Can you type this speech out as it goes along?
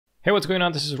Hey, what's going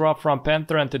on? This is Rob from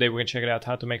Panther, and today we're going to check out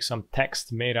how to make some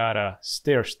text made out of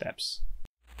stair steps.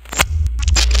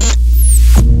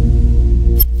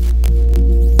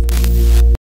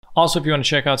 Also, if you want to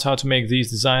check out how to make these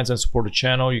designs and support the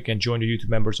channel, you can join the YouTube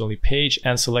members only page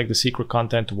and select the secret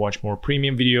content to watch more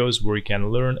premium videos where you can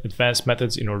learn advanced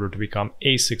methods in order to become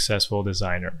a successful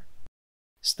designer.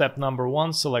 Step number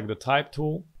 1, select the type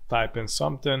tool. Type in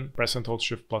something, press and hold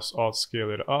Shift plus Alt, scale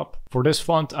it up. For this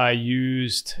font, I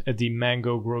used the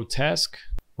Mango Grotesque.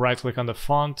 Right click on the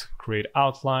font, create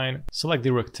outline, select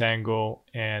the rectangle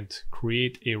and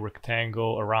create a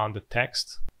rectangle around the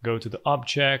text. Go to the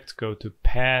object, go to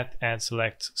path and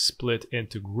select split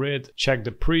into grid. Check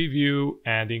the preview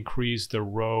and increase the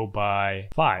row by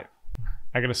 5.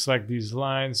 I'm gonna select these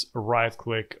lines, right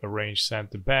click, arrange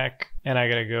center back, and I'm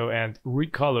gonna go and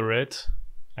recolor it.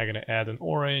 I'm gonna add an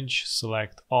orange,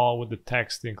 select all with the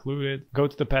text included, go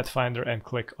to the Pathfinder and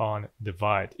click on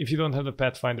divide. If you don't have the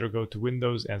Pathfinder, go to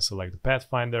Windows and select the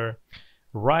Pathfinder.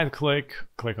 Right click,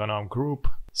 click on group,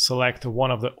 select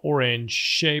one of the orange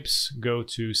shapes, go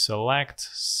to select,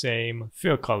 same,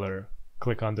 fill color,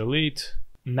 click on delete.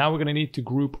 Now we're gonna need to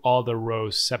group all the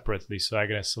rows separately. So I'm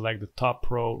gonna select the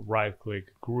top row, right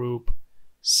click, group,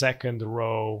 second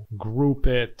row, group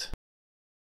it.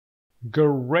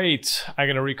 Great. I'm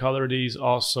gonna recolor these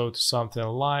also to something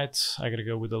light. I'm gonna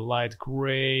go with the light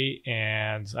gray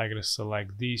and I'm gonna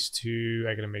select these two.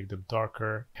 I'm gonna make them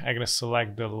darker. I'm gonna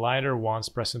select the lighter ones,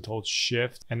 press and hold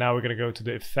Shift. And now we're gonna go to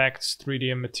the effects,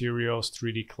 3D and materials,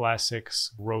 3D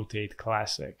classics, rotate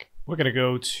classic. We're gonna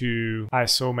go to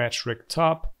isometric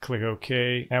top, click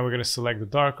OK, and we're gonna select the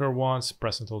darker ones,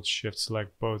 press and hold Shift,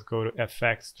 select both, go to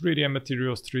Effects, 3D and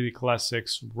Materials, 3D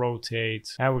Classics, Rotate,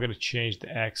 and we're gonna change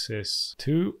the axis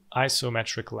to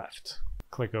isometric left.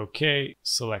 Click OK,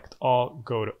 select all,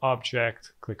 go to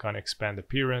Object, click on Expand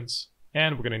Appearance,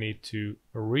 and we're gonna need to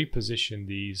reposition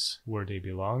these where they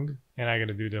belong, and I'm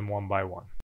gonna do them one by one.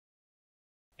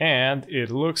 And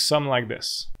it looks something like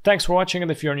this. Thanks for watching,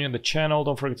 and if you're new on the channel,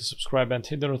 don't forget to subscribe and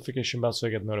hit the notification bell so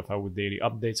you get notified with daily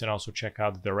updates, and also check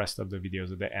out the rest of the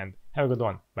videos at the end. Have a good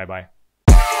one. Bye bye.